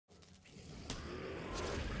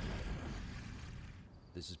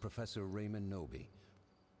This is Professor Raymond Noby.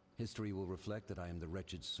 History will reflect that I am the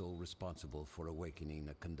wretched soul responsible for awakening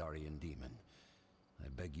a Kandarian demon. I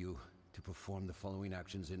beg you to perform the following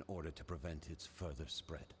actions in order to prevent its further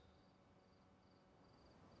spread.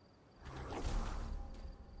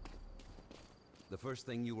 The first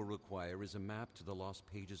thing you will require is a map to the lost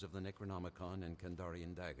pages of the Necronomicon and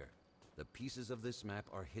Kandarian dagger. The pieces of this map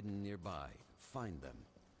are hidden nearby. Find them.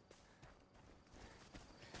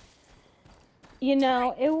 You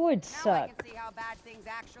know, it would suck. Now I can see how bad things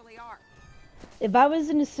actually are. If I was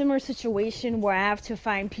in a similar situation where I have to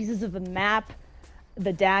find pieces of a map,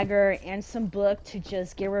 the dagger, and some book to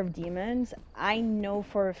just get rid of demons, I know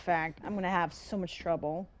for a fact I'm gonna have so much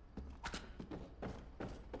trouble.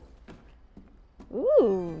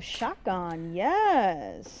 Ooh, shotgun,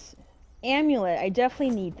 yes. Amulet, I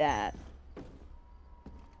definitely need that.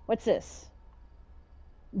 What's this?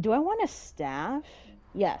 Do I want a staff?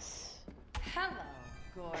 Yes. Hello,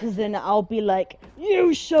 gorgeous. Because then I'll be like,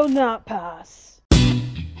 you shall not pass.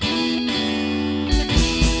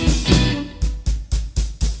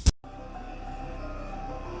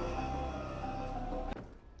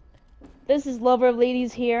 This is Lover of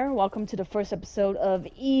Ladies here. Welcome to the first episode of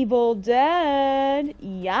Evil Dead.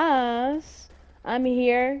 Yes, I'm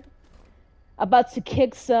here. About to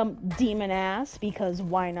kick some demon ass, because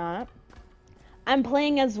why not? I'm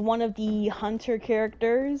playing as one of the hunter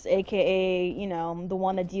characters, aka, you know, the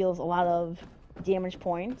one that deals a lot of damage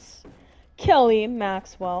points. Kelly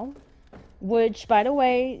Maxwell. Which, by the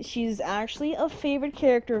way, she's actually a favorite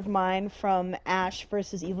character of mine from Ash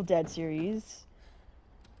vs. Evil Dead series.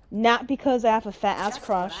 Not because I have a fat ass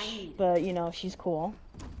crush, but you know, she's cool.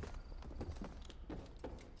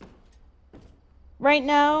 Right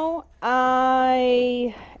now,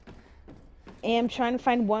 I am trying to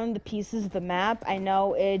find one of the pieces of the map. I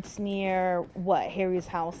know it's near what Harry's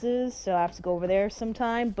house is, so I have to go over there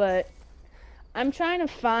sometime, but I'm trying to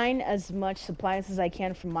find as much supplies as I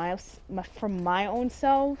can from my own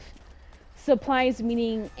self. Supplies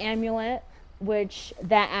meaning amulet, which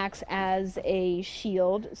that acts as a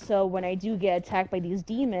shield, so when I do get attacked by these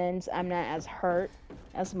demons, I'm not as hurt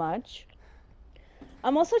as much.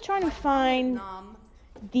 I'm also trying to find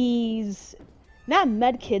these, not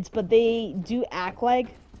med kits, but they do act like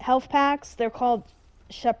health packs. They're called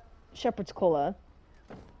Shepherd's Cola.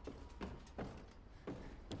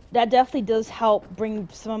 That definitely does help bring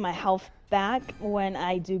some of my health back when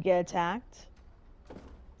I do get attacked.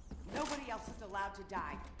 Nobody else is allowed to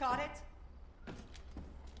die. Got it?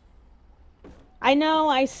 I know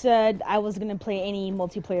I said I was gonna play any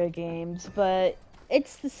multiplayer games, but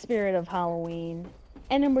it's the spirit of Halloween.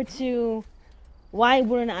 And number two, why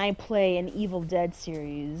wouldn't I play an Evil Dead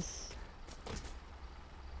series?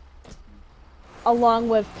 Along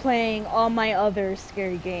with playing all my other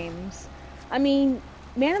scary games. I mean,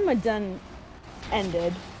 Man of Medan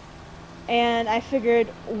ended, and I figured,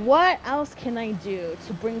 what else can I do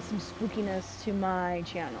to bring some spookiness to my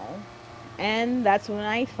channel? And that's when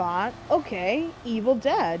I thought, okay, Evil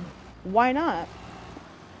Dead, why not?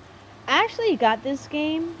 I actually got this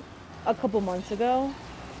game a couple months ago,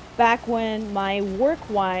 back when my work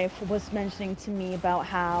wife was mentioning to me about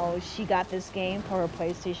how she got this game for her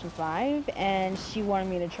PlayStation 5, and she wanted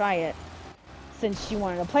me to try it, since she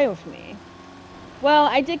wanted to play with me. Well,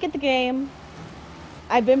 I did get the game.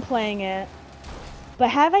 I've been playing it. But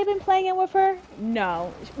have I been playing it with her?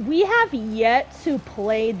 No. We have yet to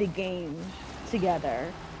play the game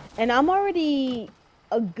together. And I'm already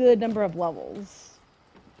a good number of levels.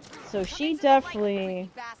 So she definitely...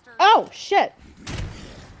 Oh, shit!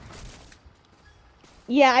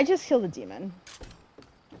 Yeah, I just killed a demon.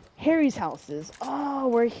 Harry's houses. Oh,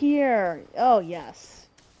 we're here. Oh, yes.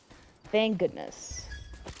 Thank goodness.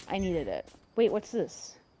 I needed it. Wait, what's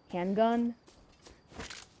this? Handgun?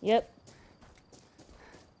 Yep.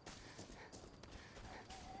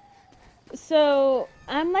 So,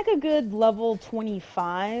 I'm like a good level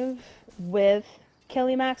 25 with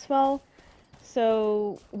Kelly Maxwell.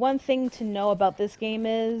 So, one thing to know about this game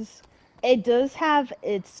is it does have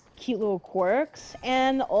its cute little quirks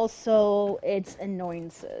and also its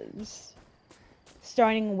annoyances.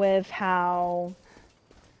 Starting with how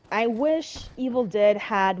I wish Evil Dead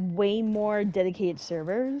had way more dedicated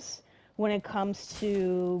servers when it comes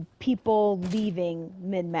to people leaving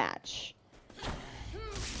mid-match.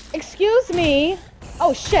 Excuse me!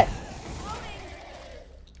 Oh shit!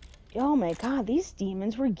 Oh my god, these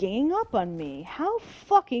demons were ganging up on me. How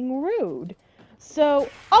fucking rude. So,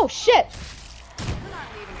 oh shit! We're not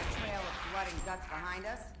leaving a trail of blood and guts behind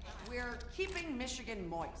us. We're keeping Michigan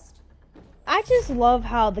moist. I just love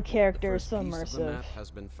how the character is so The first piece of the immersive. map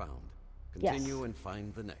has been found. Continue Yes. and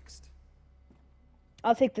find the next.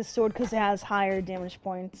 I'll take the sword because it has higher damage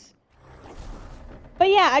points. But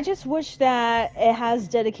yeah, I just wish that it has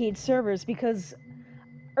dedicated servers because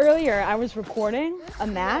earlier I was recording a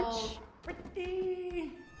match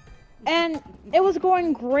and it was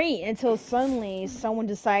going great until suddenly someone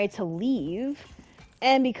decided to leave,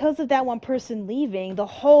 and because of that one person leaving, the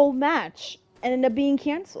whole match ended up being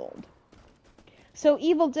canceled. So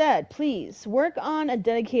EvilDead, please work on a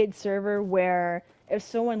dedicated server where if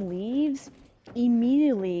someone leaves,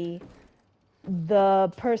 immediately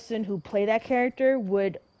the person who played that character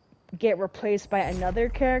would get replaced by another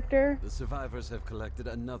character. The survivors have collected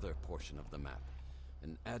another portion of the map.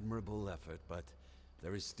 An admirable effort, but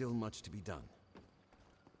there is still much to be done.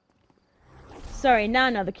 Sorry, not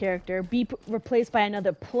another character. Be replaced by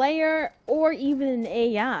another player or even an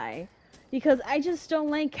AI. Because I just don't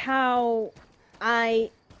like how I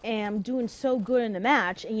am doing so good in the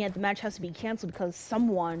match and yet the match has to be canceled because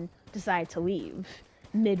someone decided to leave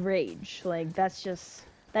mid-rage. Like, that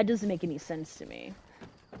doesn't make any sense to me.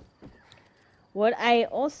 What I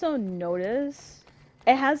also noticed,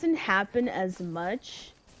 it hasn't happened as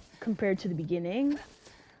much compared to the beginning,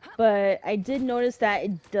 but I did notice that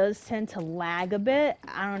it does tend to lag a bit.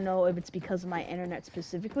 I don't know if it's because of my internet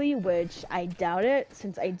specifically, which I doubt it,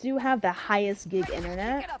 since I do have the highest gig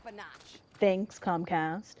internet. Thanks,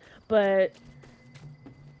 Comcast. But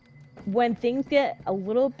when things get a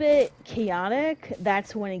little bit chaotic,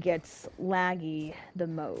 that's when it gets laggy the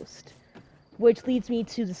most. Which leads me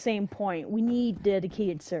to the same point. We need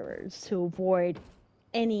dedicated servers to avoid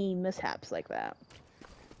any mishaps like that.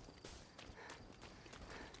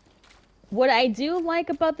 What I do like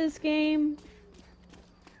about this game,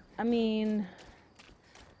 I mean,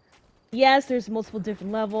 yes, there's multiple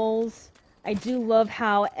different levels. I do love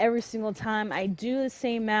how every single time I do the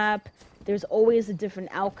same map, there's always a different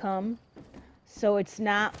outcome. So it's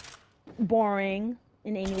not boring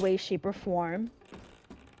in any way, shape, or form.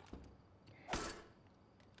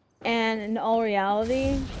 And in all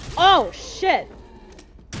reality... Oh, shit!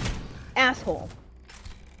 Asshole.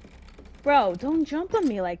 Bro, don't jump on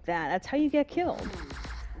me like that. That's how you get killed.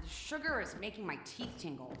 The sugar is making my teeth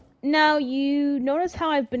tingle. Now, you notice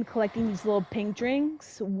how I've been collecting these little pink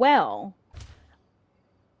drinks? Well...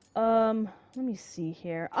 let me see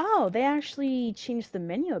here. Oh, they actually changed the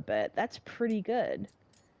menu a bit. That's pretty good.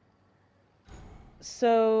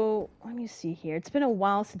 So, let me see here. It's been a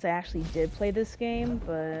while since I actually did play this game,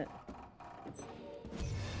 but...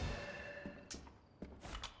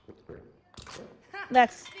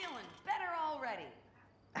 That's... Feeling better already.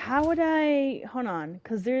 How would I... Hold on,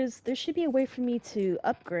 because there should be a way for me to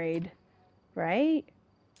upgrade, right?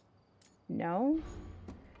 No?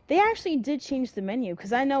 They actually did change the menu,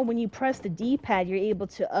 because I know when you press the D-pad, you're able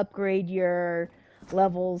to upgrade your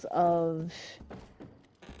levels of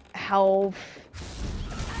health.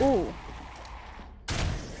 Ooh.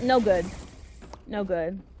 No good. No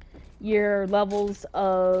good. Your levels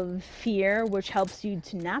of fear, which helps you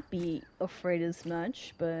to not be afraid as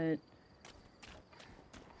much, but...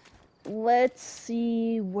 Let's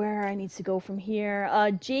see where I need to go from here.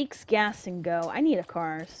 Jake's Gas and Go. I need a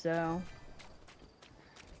car, so...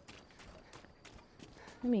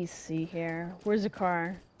 Let me see here. Where's the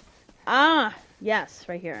car? Ah! Yes,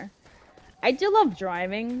 right here. I do love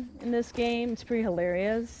driving in this game. It's pretty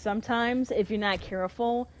hilarious. Sometimes, if you're not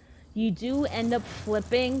careful, you do end up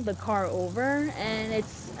flipping the car over, and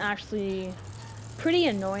it's actually pretty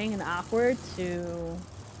annoying and awkward to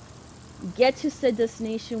get to said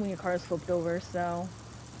destination when your car is flipped over, so...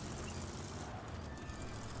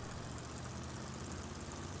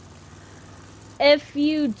 If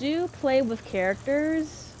you do play with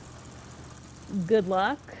characters, good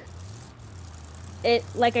luck.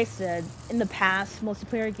 Like I said, in the past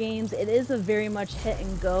multiplayer games, it is a very much hit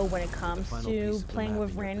and go when it comes to playing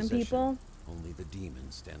with random people. Only the demon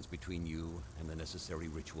stands between you and the necessary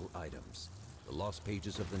ritual items. The lost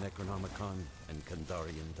pages of the Necronomicon and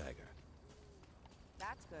Kandarian dagger.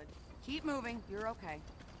 That's good. Keep moving. You're okay.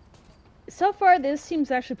 So far, this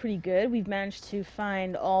seems actually pretty good. We've managed to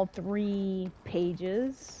find all 3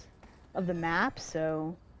 pages of the map,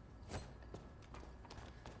 so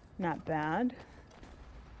not bad.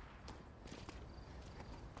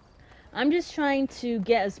 I'm just trying to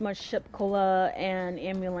get as much ship cola and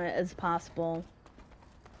amulet as possible.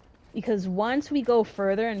 Because once we go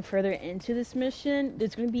further and further into this mission,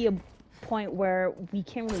 there's going to be a point where we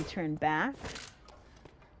can't really turn back.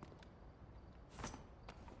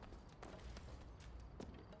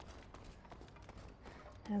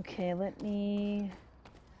 Okay, let me...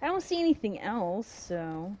 I don't see anything else,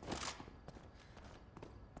 so...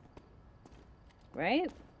 Right?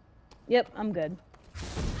 Yep, I'm good.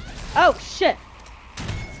 Oh, shit!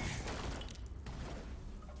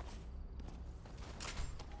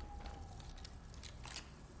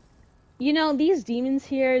 You know, these demons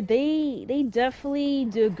here, they definitely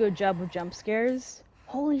do a good job with jump scares.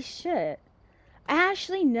 Holy shit. I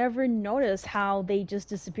actually never noticed how they just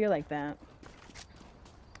disappear like that.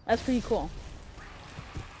 That's pretty cool.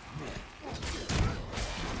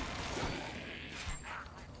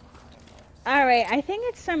 Alright, I think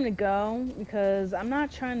it's time to go because I'm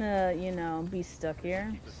not trying to, you know, be stuck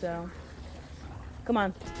here. So, come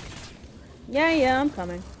on. Yeah, I'm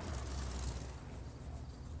coming.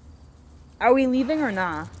 Are we leaving or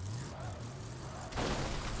not?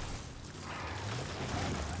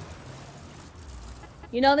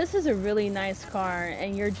 You know, this is a really nice car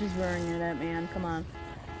and you're just ruining it, man. Come on.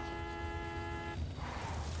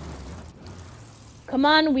 Come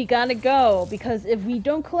on, we gotta go, because if we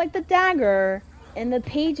don't collect the dagger in the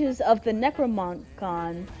pages of the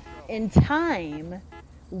Necromoncon in time,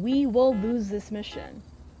 we will lose this mission.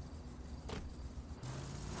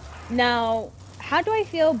 Now, how do I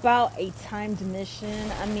feel about a timed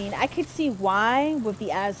mission? I mean, I could see why with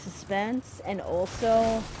the added suspense and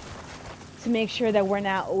also to make sure that we're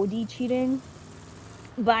not OD cheating.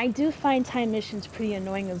 But I do find time missions pretty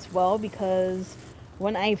annoying as well because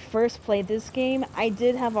when I first played this game, I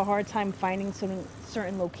did have a hard time finding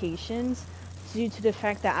certain locations due to the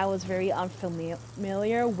fact that I was very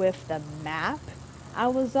unfamiliar with the map I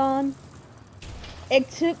was on. It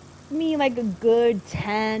took me like a good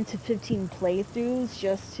 10 to 15 playthroughs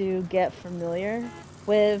just to get familiar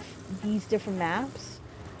with these different maps.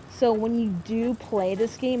 So when you do play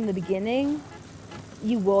this game in the beginning,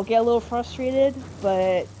 you will get a little frustrated,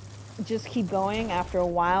 but just keep going. After a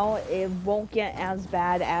while, it won't get as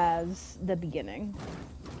bad as the beginning.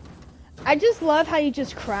 I just love how you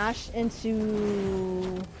just crash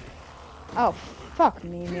into... Oh, fuck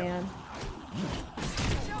me, man.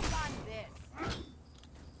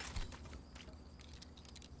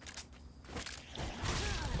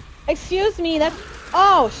 Excuse me, that's...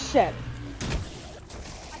 Oh, shit.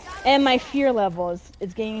 And my fear level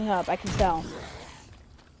is gaining up, I can tell.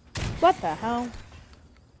 What the hell?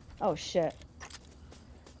 Oh shit.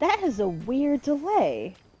 That is a weird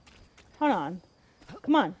delay. Hold on.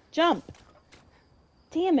 Come on, jump.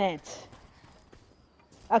 Damn it.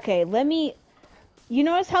 Okay, let me... You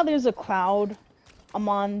notice how there's a cloud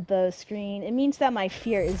on the screen? It means that my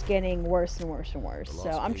fear is getting worse and worse and worse.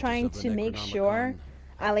 So I'm trying to make sure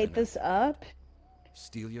I light this up.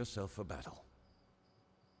 Steel yourself for battle.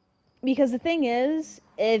 Because the thing is,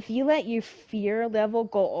 if you let your fear level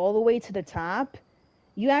go all the way to the top,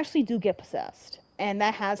 you actually do get possessed. And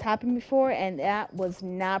that has happened before, and that was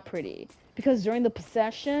not pretty. Because during the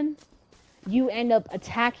possession, you end up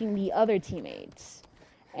attacking the other teammates.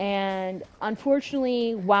 And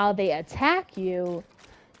unfortunately, while they attack you,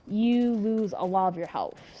 you lose a lot of your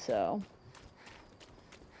health, so...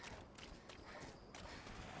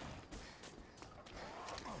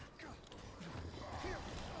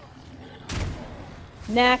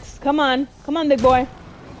 Next, come on, big boy.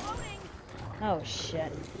 Oh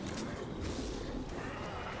shit.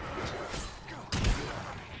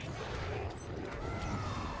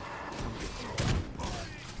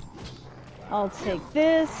 I'll take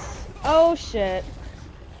this. Oh shit.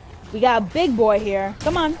 We got a big boy here.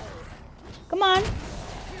 Come on. Come on.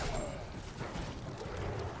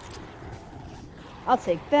 I'll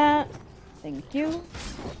take that. Thank you.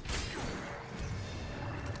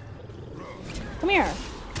 Come here.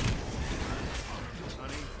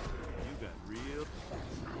 Honey, you got real...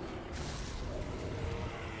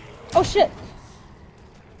 Oh shit.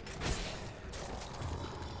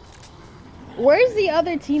 Where's the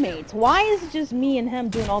other teammates? Why is it just me and him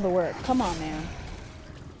doing all the work? Come on, man.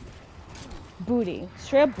 Booty.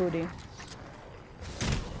 Straight up booty.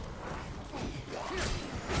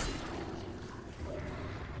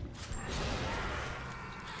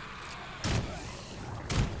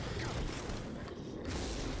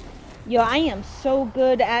 Yo, I am so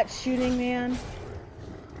good at shooting, man.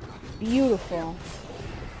 Beautiful.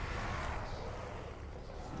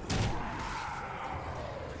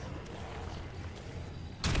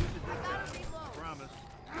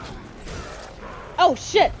 Oh,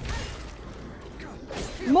 shit!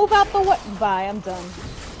 Move out the way. Bye, I'm done.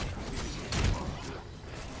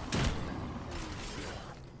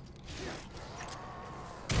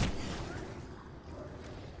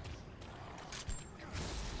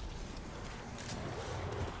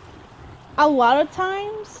 A lot of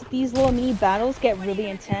times, these little mini battles get really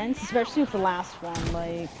intense, especially with the last one,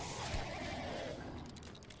 like...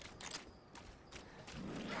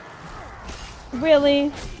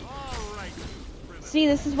 Really? See,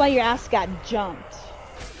 this is why your ass got jumped.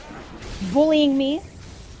 Bullying me.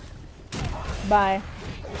 Bye.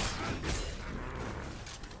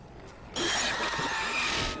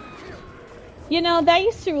 You know, that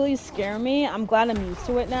used to really scare me. I'm glad I'm used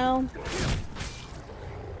to it now.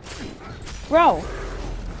 Bro.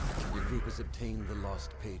 Your group has obtained the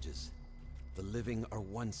lost pages. The living are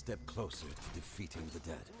one step closer to defeating the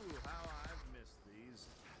dead. Ooh, how I've missed these.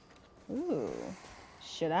 Ooh.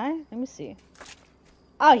 Should I? Let me see.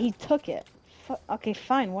 Oh, he took it. Okay,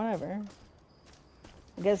 fine, whatever.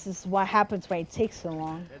 I guess this is what happens when it takes so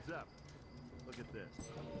long. Heads up. Look at this.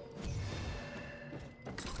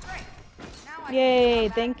 Great. Now I Yay,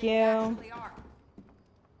 can figure out thank who these you. actually are.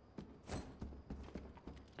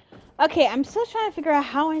 Okay, I'm still trying to figure out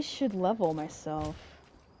how I should level myself.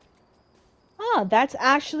 Oh, that's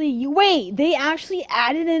actually... Wait, they actually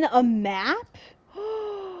added in a map?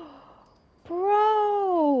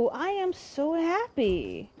 Bro, I am so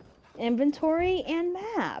happy. Inventory and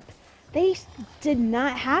map. They did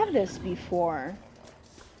not have this before.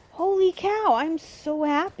 Holy cow, I'm so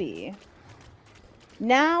happy.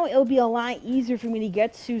 Now it'll be a lot easier for me to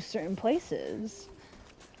get to certain places.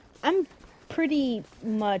 I'm pretty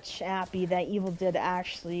much happy that EvilDead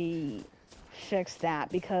actually fixed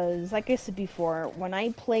that, because like I said before, when I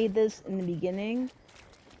played this in the beginning,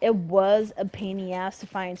 it was a pain in the ass to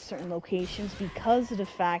find certain locations because of the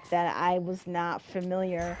fact that I was not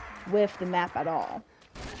familiar with the map at all.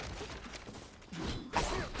 Go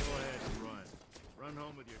ahead and run. Run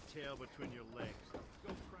home with your tail between your legs. Go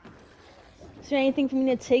cry. Is there anything for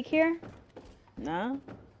me to take here? No?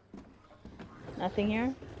 Nothing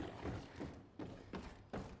here?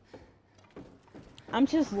 I'm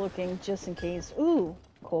just looking, just in case. Ooh,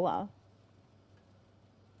 cola.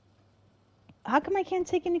 How come I can't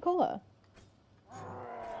take any cola?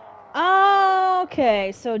 Oh,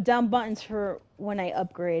 okay, so down buttons for when I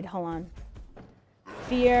upgrade. Hold on.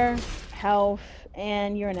 Fear, health,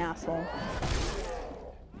 and you're an asshole.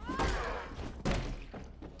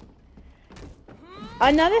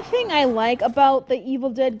 Another thing I like about the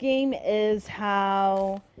EvilDead game is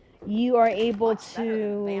how you are able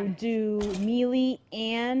to do melee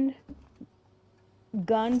and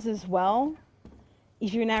guns as well.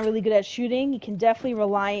 If you're not really good at shooting, you can definitely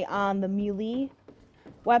rely on the melee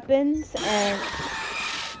weapons. And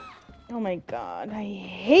oh my god, I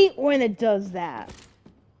hate when it does that.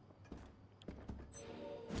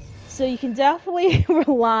 So you can definitely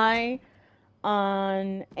rely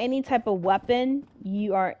on any type of weapon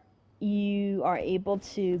you are able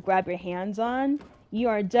to grab your hands on. You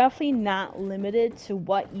are definitely not limited to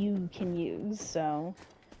what you can use, so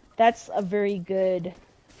that's a very good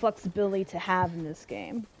flexibility to have in this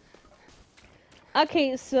game.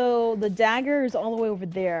 Okay, so the dagger is all the way over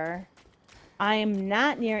there. I am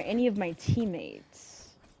not near any of my teammates.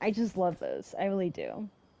 I just love this. I really do.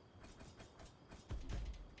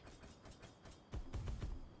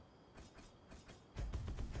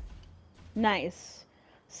 Nice.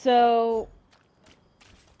 So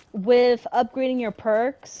with upgrading your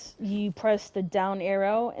perks, you press the down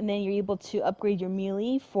arrow and then you're able to upgrade your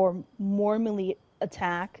melee for more melee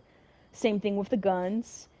attack. Same thing with the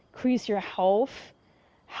guns. Increase your health,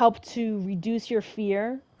 help to reduce your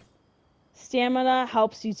fear. Stamina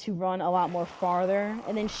helps you to run a lot more farther,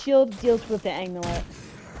 and then shield deals with the amulet.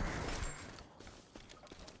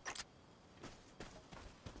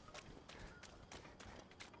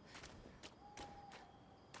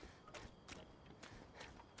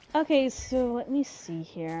 Okay, so let me see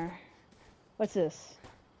here. What's this?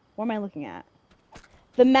 What am I looking at?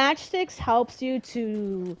 The matchsticks helps you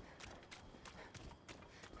to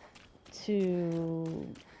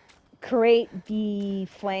create the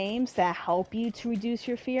flames that help you to reduce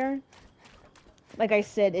your fear. Like I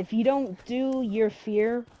said, if you don't do your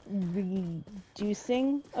fear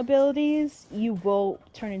reducing abilities, you will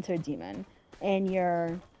turn into a demon, and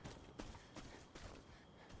your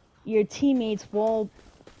teammates will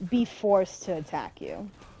be forced to attack you.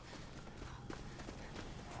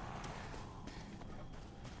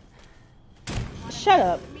 Shut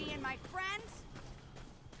up. Me and my friends?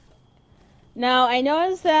 Now, I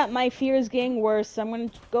noticed that my fear is getting worse, so I'm going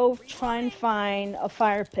to go try and find a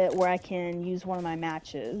fire pit where I can use one of my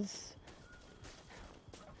matches.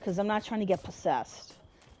 Because I'm not trying to get possessed.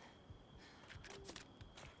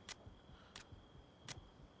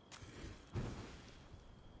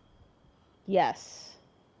 Yes.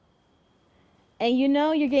 And you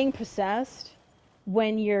know you're getting possessed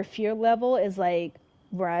when your fear level is like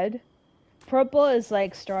red. Purple is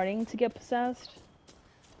like starting to get possessed.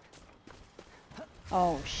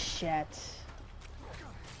 Oh shit.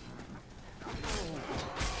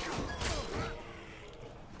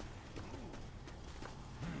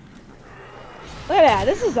 Look at that,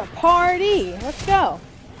 this is a party. Let's go.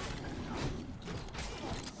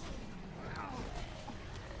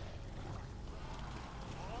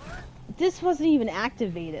 this wasn't even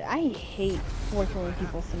activated. I hate working with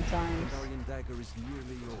people sometimes. Kandarian dagger is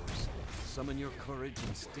nearly yours. Summon your courage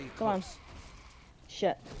and stay Come on. close.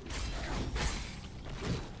 Shit.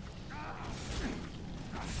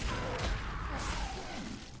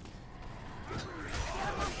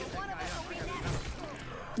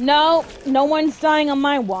 No, no one's dying on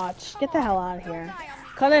my watch. Get the hell out of here.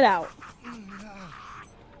 Cut it out.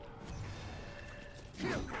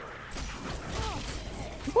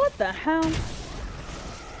 What the hell?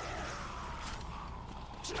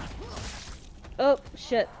 Oh,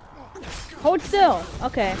 shit. Hold still.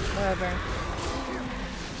 Okay, whatever.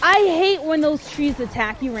 I hate when those trees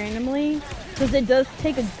attack you randomly, because it does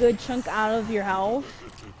take a good chunk out of your health.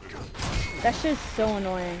 That shit's so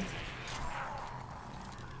annoying.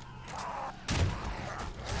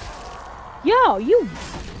 Yo, you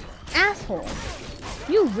asshole.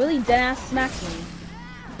 You really deadass smacked me.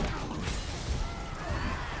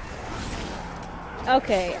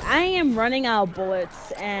 Okay, I am running out of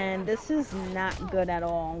bullets, and this is not good at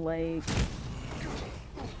all, like...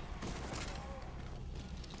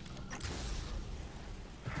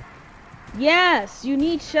 Yes, you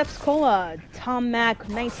need Chef's Cola. Tom Mack,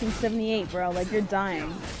 1978, bro, like, you're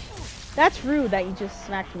dying. That's rude that you just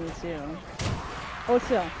smacked me, too. Oh,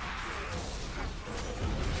 still.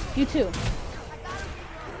 You too.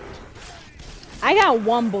 I got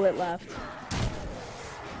one bullet left.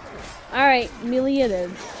 Alright, melee it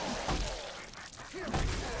is.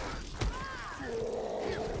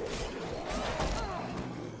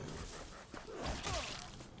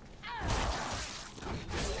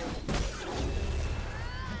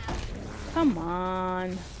 Come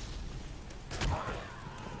on.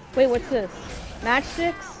 Wait, what's this?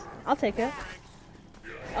 Matchsticks? I'll take it.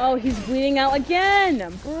 Oh, he's bleeding out again!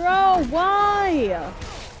 Bro, why?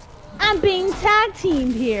 I'm being tag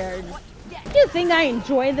teamed here. You think I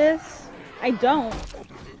enjoy this? I don't.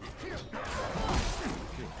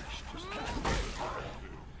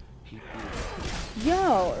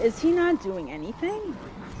 Yo, is he not doing anything?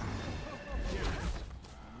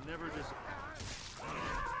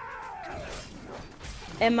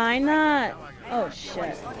 Am I not? Oh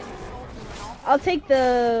shit. I'll take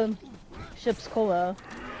the ship's cola.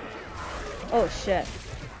 Oh shit.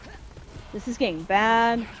 This is getting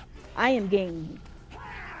bad. I am getting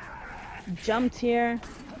jumped here.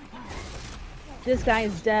 This guy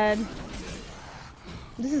is dead.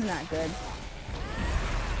 This is not good.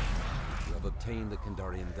 You have obtained the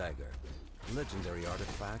Kandarian dagger, a legendary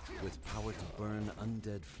artifact with power to burn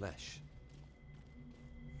undead flesh.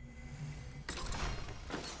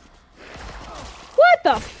 What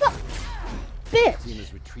the fuck? Bitch! The team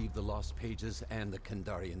has retrieved the lost pages and the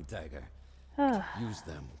Kandarian dagger. Use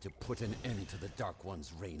them to put an end to the Dark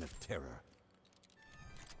One's reign of terror.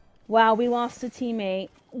 Wow, we lost a teammate.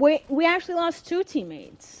 We actually lost two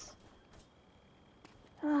teammates.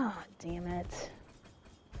 Oh, damn it.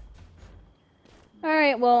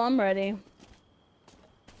 Alright, well, I'm ready.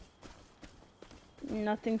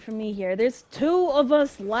 Nothing for me here. There's two of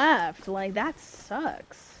us left. Like, that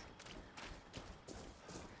sucks.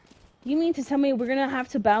 You mean to tell me we're gonna have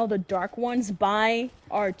to battle the Dark Ones by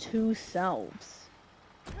our two selves?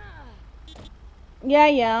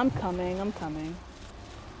 Yeah, I'm coming.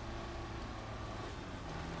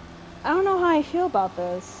 I don't know how I feel about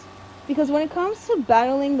this. Because when it comes to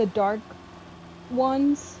battling the Dark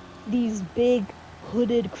Ones, these big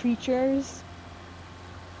hooded creatures,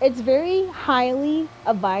 it's very highly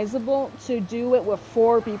advisable to do it with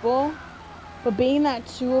 4 people. But being that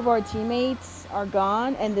 2 of our teammates are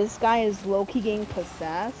gone and this guy is low-key getting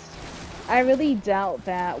possessed, I really doubt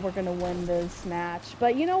that we're gonna win this match.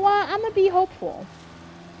 But you know what? I'm gonna be hopeful.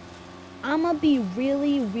 I'm gonna be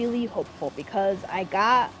really, really hopeful because I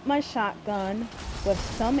got my shotgun with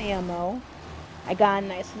some ammo. I got a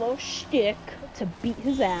nice little stick to beat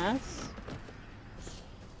his ass.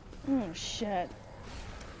 Oh, shit.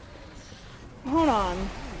 Hold on.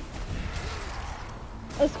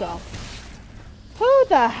 Let's go. Who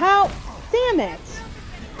the hell? Damn it.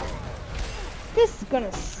 This is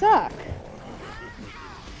gonna suck.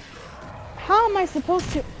 How am I supposed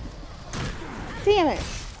to... Damn it.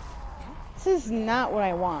 This is not what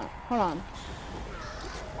I want. Hold on.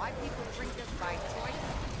 Why people drink this by choice,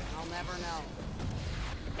 I'll never know.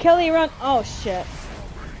 Kelly, run. Oh, shit.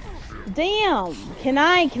 Damn. Can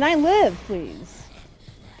I live, please?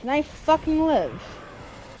 Can I fucking live?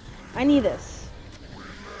 I need this.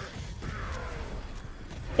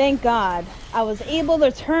 Thank God. I was able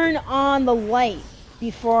to turn on the light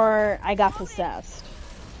before I got possessed.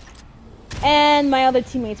 And my other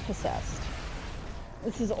teammates possessed.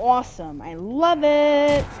 This is awesome. I love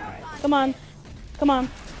it. Come on. Come on.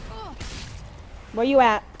 Where you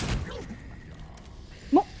at?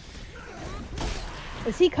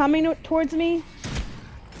 Is he coming towards me?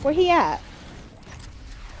 Where he at?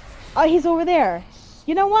 Oh, he's over there.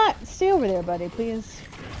 You know what? Stay over there, buddy, please.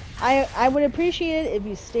 I would appreciate it if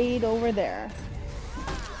you stayed over there.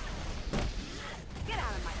 Get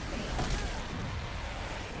out of my face.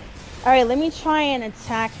 Alright, let me try and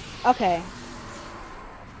attack. Okay.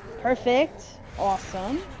 Perfect.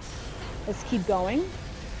 Awesome. Let's keep going.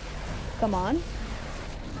 Come on.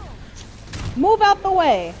 Move out the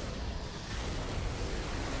way.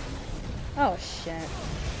 Oh, shit.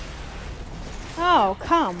 Oh,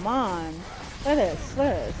 come on. Look at this. Look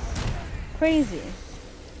at this. Crazy.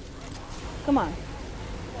 Come on.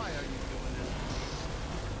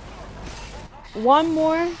 One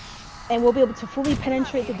more, and we'll be able to fully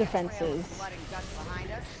penetrate the defenses. Blood and guts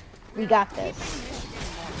behind us. We got this. Michigan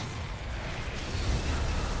morons.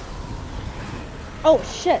 Oh,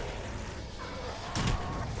 shit.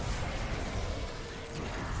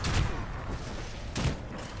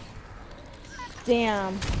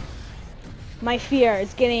 Damn. My fear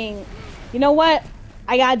is getting... You know what?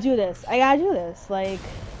 I gotta do this. I gotta do this. Like...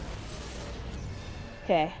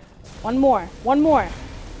 Okay. One more. One more.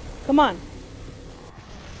 Come on.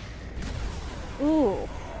 Ooh.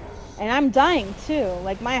 And I'm dying too.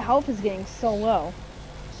 Like, my health is getting so low.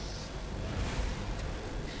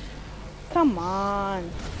 Come on.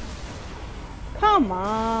 Come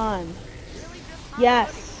on.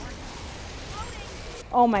 Yes.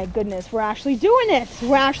 Oh my goodness. We're actually doing it.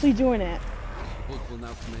 We're actually doing it. The book will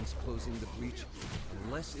now commence closing the breach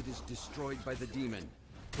unless it is destroyed by the demon.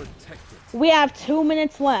 Protect it. We have 2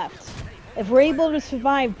 minutes left. If we're able to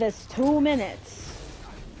survive this 2 minutes,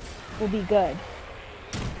 we'll be good.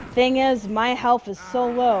 Thing is, my health is so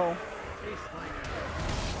low.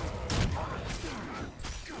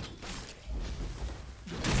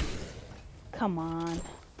 Come on.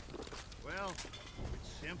 Well,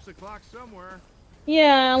 Simp's o'clock somewhere.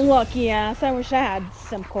 Yeah, lucky ass. I wish I had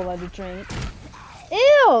some cola to drink.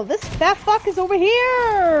 Ew, this fat fuck is over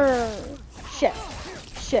here. Shit.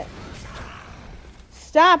 Shit.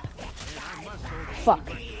 Stop. Fuck.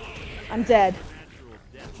 I'm dead.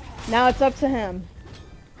 Now it's up to him.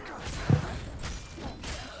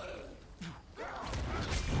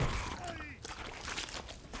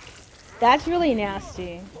 That's really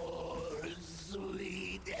nasty.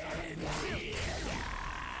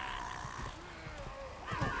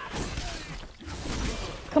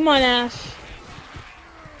 Come on, Ash.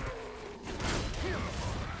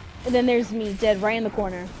 And then there's me, dead right in the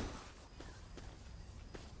corner.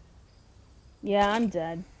 Yeah, I'm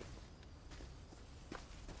dead.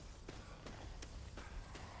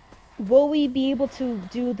 Will we be able to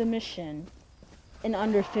do the mission in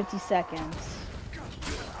under 50 seconds?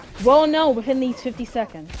 Well, no, within these 50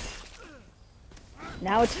 seconds.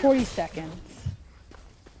 Now it's 40 seconds.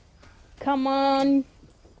 Come on.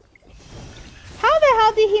 How the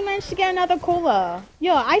hell did he manage to get another cola?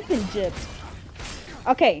 Yo, I've been gypped.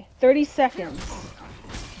 Okay, 30 seconds.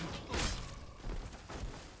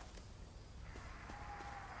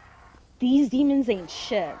 These demons ain't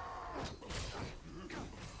shit.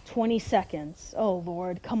 20 seconds. Oh,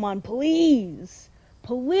 Lord. Come on, please.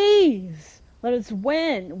 Please. Let us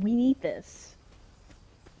win. We need this.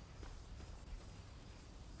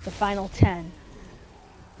 The final 10.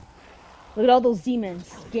 Look at all those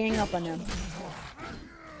demons ganging up on him.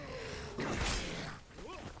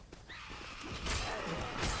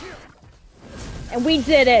 And we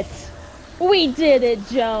did it. We did it,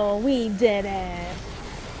 Joe. We did it.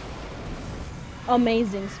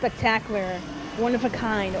 Amazing, spectacular, one of a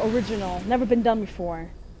kind, original, never been done before.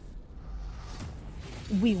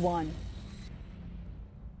 We won.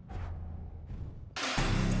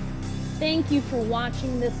 Thank you for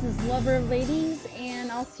watching. This is Lover Ladies,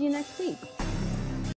 and I'll see you next week.